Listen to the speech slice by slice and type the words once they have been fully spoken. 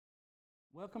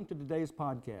Welcome to today's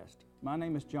podcast. My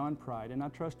name is John Pride, and I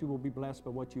trust you will be blessed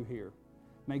by what you hear.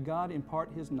 May God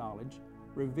impart His knowledge,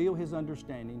 reveal His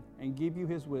understanding, and give you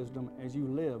His wisdom as you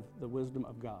live the wisdom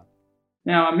of God.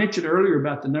 Now, I mentioned earlier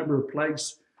about the number of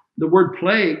plagues. The word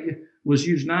plague was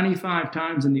used 95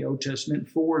 times in the Old Testament,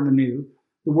 4 in the New.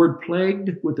 The word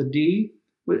plagued with a D,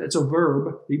 it's a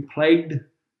verb. He plagued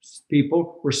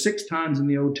people were 6 times in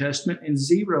the Old Testament and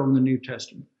 0 in the New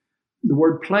Testament. The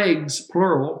word plagues,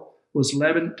 plural, was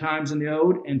 11 times in the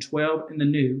Old and 12 in the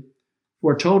New,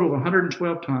 for a total of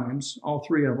 112 times, all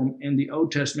 3 of them, in the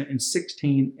Old Testament and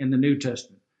 16 in the New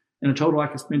Testament. And a total,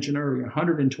 like I mentioned earlier,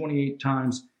 128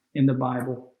 times in the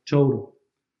Bible total.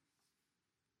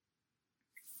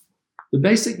 The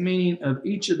basic meaning of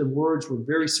each of the words were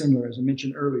very similar, as I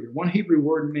mentioned earlier. One Hebrew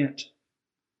word meant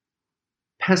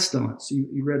pestilence.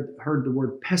 You heard the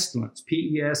word pestilence,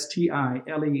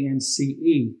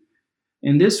 P-E-S-T-I-L-E-N-C-E.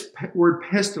 And this word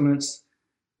pestilence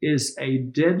is a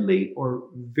deadly or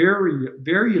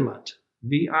virulent,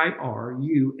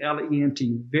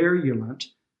 V-I-R-U-L-E-N-T, virulent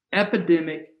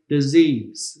epidemic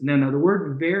disease. Now, the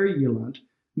word virulent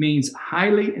means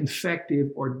highly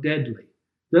infective or deadly.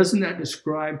 Doesn't that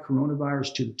describe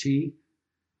coronavirus to the T?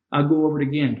 I'll go over it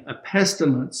again. A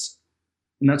pestilence,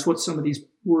 and that's what some of these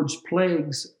words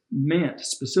plagues meant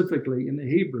specifically in the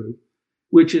Hebrew,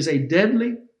 which is a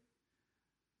deadly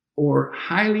or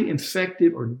highly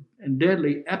infective and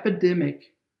deadly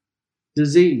epidemic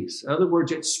disease. In other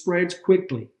words, it spreads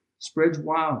quickly, spreads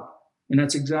wild, and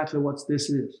that's exactly what this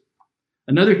is.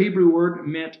 Another Hebrew word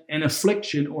meant an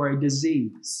affliction or a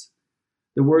disease.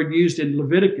 The word used in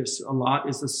Leviticus a lot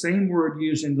is the same word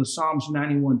used in the Psalms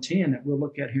 91:10 that we'll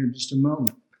look at here in just a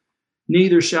moment.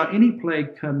 Neither shall any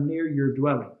plague come near your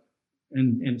dwelling,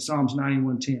 in Psalms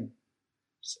 91:10.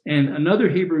 And another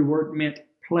Hebrew word meant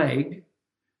plague,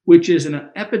 which is an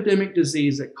epidemic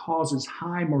disease that causes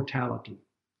high mortality.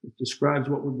 It describes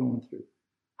what we're going through.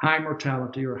 High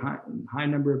mortality or high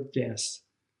number of deaths.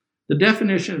 The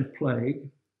definition of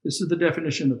plague, this is the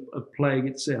definition of plague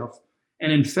itself, an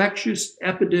infectious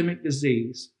epidemic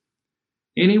disease,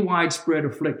 any widespread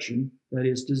affliction, that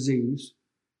is disease,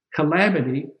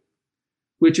 calamity,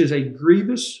 which is a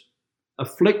grievous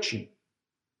affliction,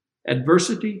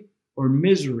 adversity, or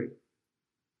misery,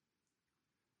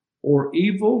 or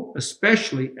evil,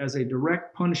 especially as a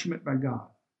direct punishment by God.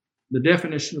 The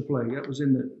definition of plague, that was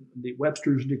in the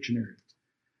Webster's Dictionary.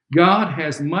 God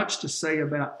has much to say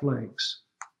about plagues.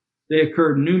 They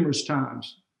occurred numerous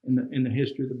times in the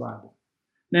history of the Bible.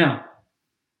 Now,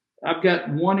 I've got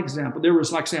one example. There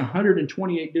was, like say,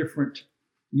 128 different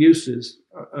uses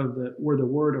of where the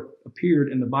word appeared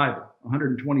in the Bible,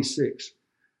 126.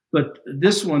 But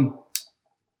this one,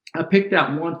 I picked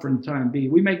out one for the time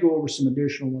being. We may go over some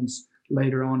additional ones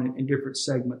later on in different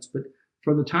segments, but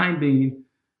for the time being,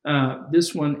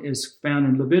 this one is found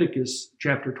in Leviticus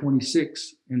chapter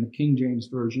 26 in the King James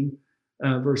Version,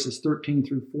 verses 13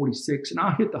 through 46. And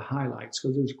I'll hit the highlights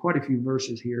because there's quite a few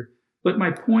verses here. But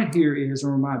my point here is,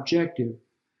 or my objective,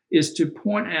 is to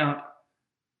point out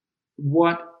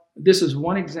this is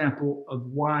one example of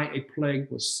why a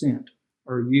plague was sent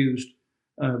or used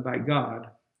by God.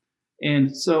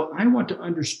 And so I want to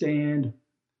understand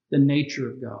the nature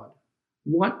of God.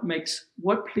 What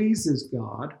pleases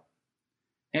God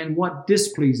and what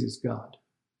displeases God.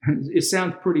 It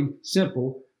sounds pretty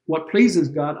simple. What pleases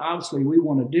God, obviously, we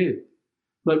want to do.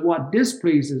 But what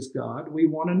displeases God, we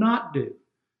want to not do.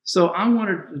 So I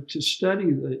wanted to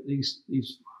study these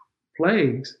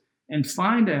plagues and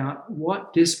find out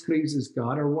what displeases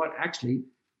God, or what actually,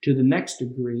 to the next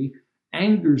degree,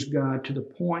 angers God to the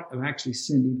point of actually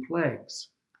sending plagues.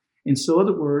 And so, in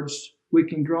other words, we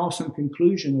can draw some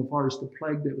conclusion as far as the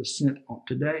plague that was sent on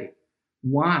today.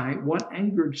 Why? What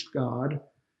angers God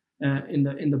in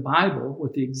the Bible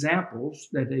with the examples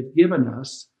that they've given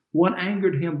us? What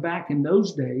angered Him back in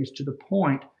those days to the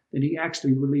point that He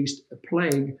actually released a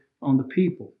plague on the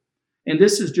people? And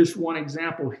this is just one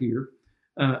example here,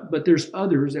 but there's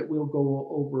others that we'll go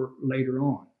over later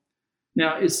on.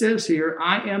 Now, it says here,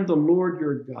 I am the Lord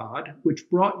your God, which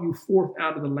brought you forth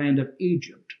out of the land of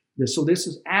Egypt. So this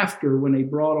is after when they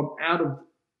brought them out of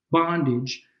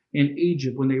bondage in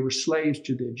Egypt, when they were slaves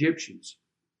to the Egyptians.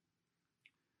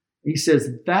 He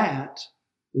says that,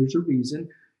 there's a reason,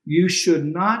 you should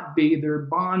not be their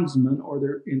bondsmen or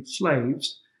their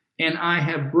slaves, and I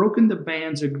have broken the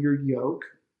bands of your yoke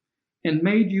and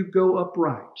made you go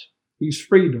upright. He's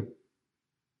freedom.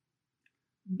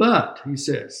 But, he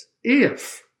says,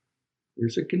 if,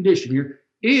 there's a condition here,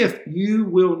 if you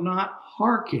will not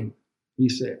hearken, he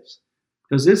says,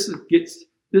 because this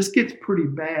gets pretty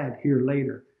bad here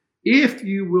later. if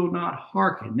you will not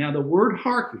hearken. Now, the word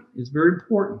hearken is very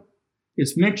important.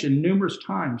 It's mentioned numerous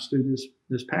times through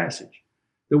this passage.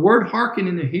 The word hearken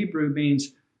in the Hebrew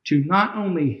means to not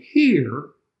only hear,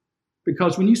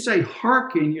 because when you say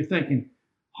hearken, you're thinking,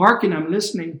 hearken, I'm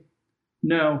listening.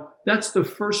 No, that's the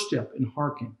first step in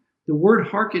hearken. The word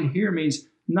hearken here means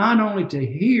not only to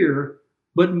hear,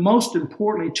 but most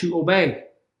importantly, to obey.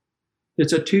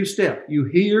 It's a two-step. You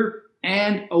hear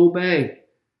and obey.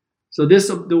 So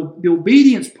the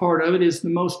obedience part of it is the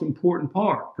most important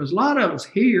part, because a lot of us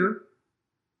hear,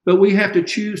 but we have to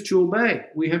choose to obey.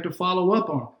 We have to follow up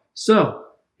on it. So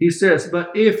he says,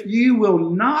 but if you will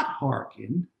not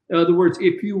hearken, in other words,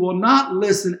 if you will not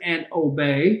listen and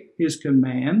obey his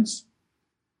commands,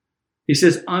 he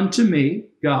says, unto me,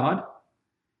 God,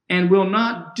 and will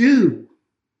not do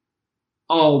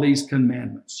all these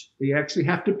commandments. You actually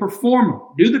have to perform them,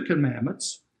 do the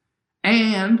commandments.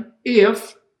 And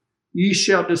if ye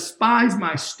shall despise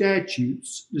my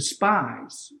statutes,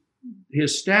 despise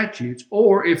his statutes,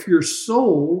 or if your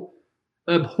soul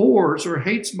abhors or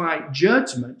hates my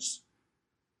judgments,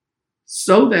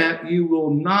 so that you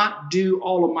will not do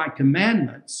all of my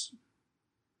commandments,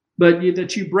 but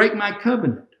that you break my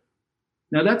covenant.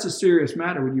 Now that's a serious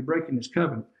matter when you're breaking his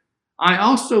covenant. I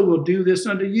also will do this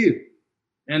unto you.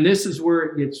 And this is where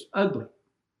it gets ugly.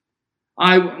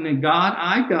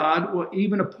 God, will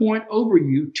even appoint over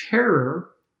you terror,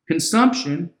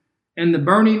 consumption, and the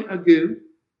burning ague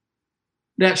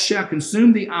that shall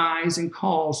consume the eyes and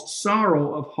cause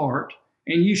sorrow of heart.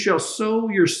 And you shall sow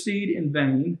your seed in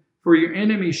vain, for your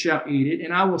enemies shall eat it.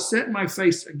 And I will set my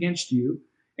face against you,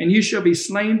 and you shall be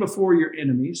slain before your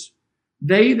enemies.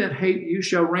 They that hate you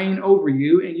shall reign over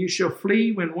you, and you shall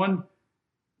flee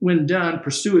when done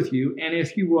pursueth you. And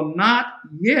if you will not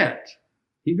yet,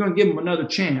 he's going to give them another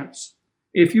chance.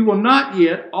 If you will not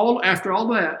yet, after all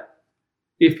that,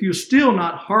 if you're still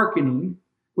not hearkening,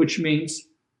 which means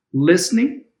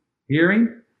listening,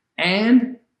 hearing,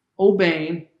 and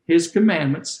obeying his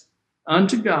commandments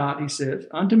unto God, he says,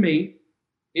 unto me,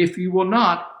 if you will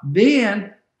not,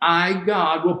 then I,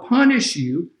 God, will punish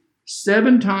you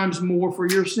 7 times more for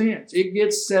your sins. It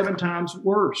gets 7 times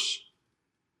worse.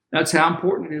 That's how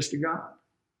important it is to God,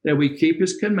 that we keep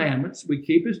his commandments, we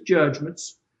keep his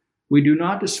judgments, we do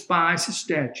not despise his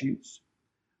statutes,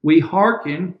 we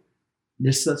hearken.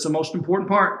 That's the most important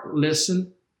part.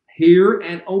 Listen, hear,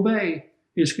 and obey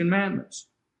his commandments.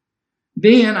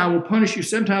 Then I will punish you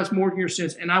 7 times more than your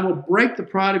sins, and I will break the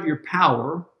pride of your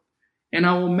power, and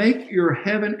I will make your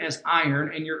heaven as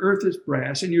iron, and your earth as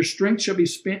brass, and your strength shall be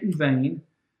spent in vain,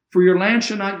 for your land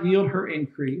shall not yield her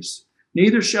increase,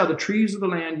 neither shall the trees of the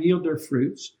land yield their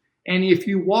fruits. And if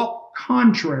you walk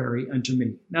contrary unto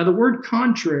me. Now, the word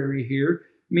contrary here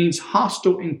means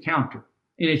hostile encounter,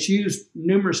 and it's used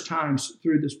numerous times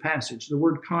through this passage. The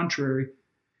word contrary.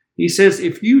 He says,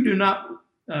 if you do not,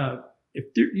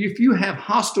 if you have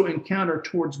hostile encounter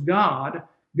towards God,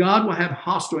 God will have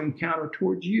hostile encounter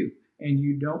towards you, and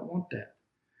you don't want that.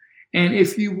 And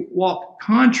if you walk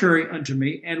contrary unto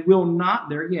me, and will not,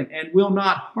 there again, and will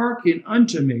not hearken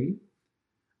unto me,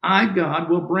 I, God,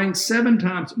 will bring 7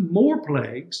 times more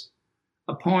plagues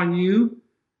upon you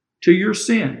to your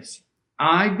sins.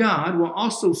 I, God, will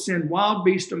also send wild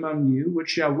beasts among you, which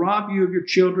shall rob you of your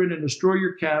children and destroy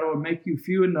your cattle and make you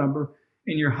few in number,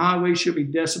 and your highways shall be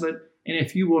desolate. And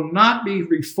if you will not be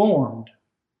reformed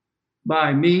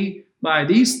by me, by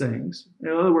these things, in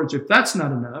other words, if that's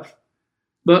not enough,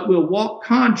 but will walk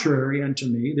contrary unto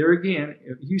me, there again,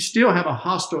 if you still have a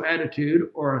hostile attitude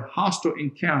or a hostile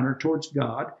encounter towards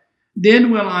God,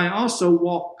 then will I also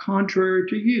walk contrary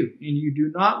to you. And you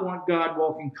do not want God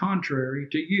walking contrary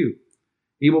to you.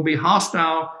 He will be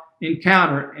hostile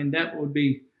encounter, and that would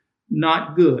be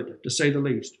not good, to say the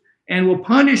least. And will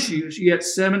punish you yet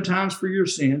 7 times for your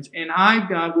sins. And I,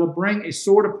 God, will bring a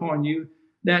sword upon you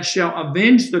that shall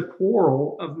avenge the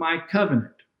quarrel of my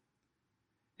covenant.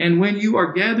 And when you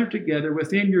are gathered together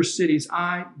within your cities,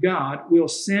 I, God, will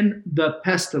send the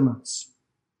pestilence.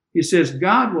 He says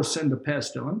God will send the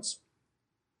pestilence.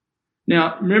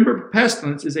 Now, remember,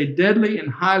 pestilence is a deadly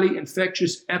and highly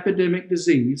infectious epidemic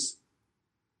disease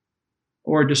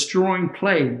or a destroying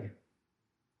plague.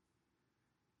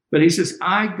 But he says,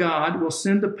 I, God, will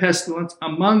send the pestilence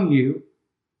among you,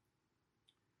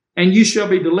 and you shall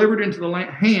be delivered into the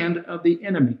hand of the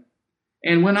enemy.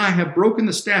 And when I have broken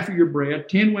the staff of your bread,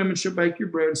 10 women shall bake your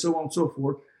bread, and so on and so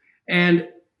forth. And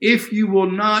if you will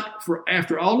not, for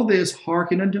after all of this,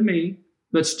 hearken unto me,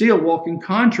 but still walking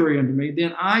contrary unto me,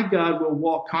 then I, God, will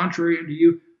walk contrary unto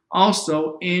you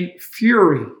also in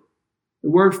fury. The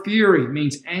word fury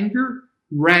means anger,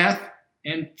 wrath,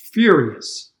 and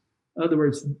furious. In other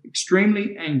words,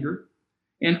 extremely angry.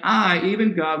 And I,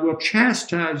 even God, will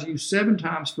chastise you 7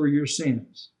 times for your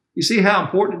sins. You see how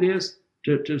important it is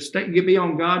to be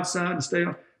on God's side and stay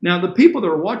on. Now, the people that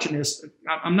are watching this,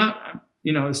 I'm not,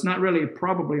 it's not really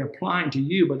probably applying to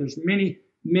you, but there's many,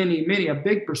 a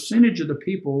big percentage of the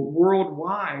people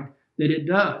worldwide that it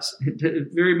does. It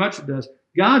very much it does.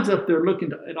 God's up there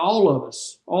looking at all of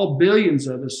us, all billions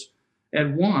of us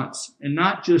at once, and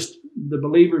not just the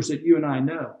believers that you and I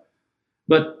know,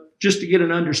 but just to get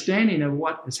an understanding of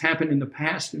what has happened in the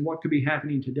past and what could be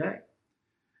happening today.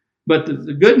 But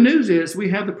the good news is we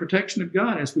have the protection of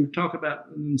God, as we've talked about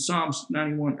in Psalms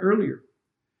 91 earlier.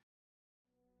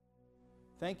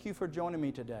 Thank you for joining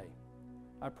me today.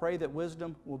 I pray that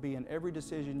wisdom will be in every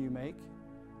decision you make,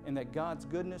 and that God's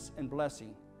goodness and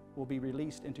blessing will be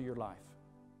released into your life.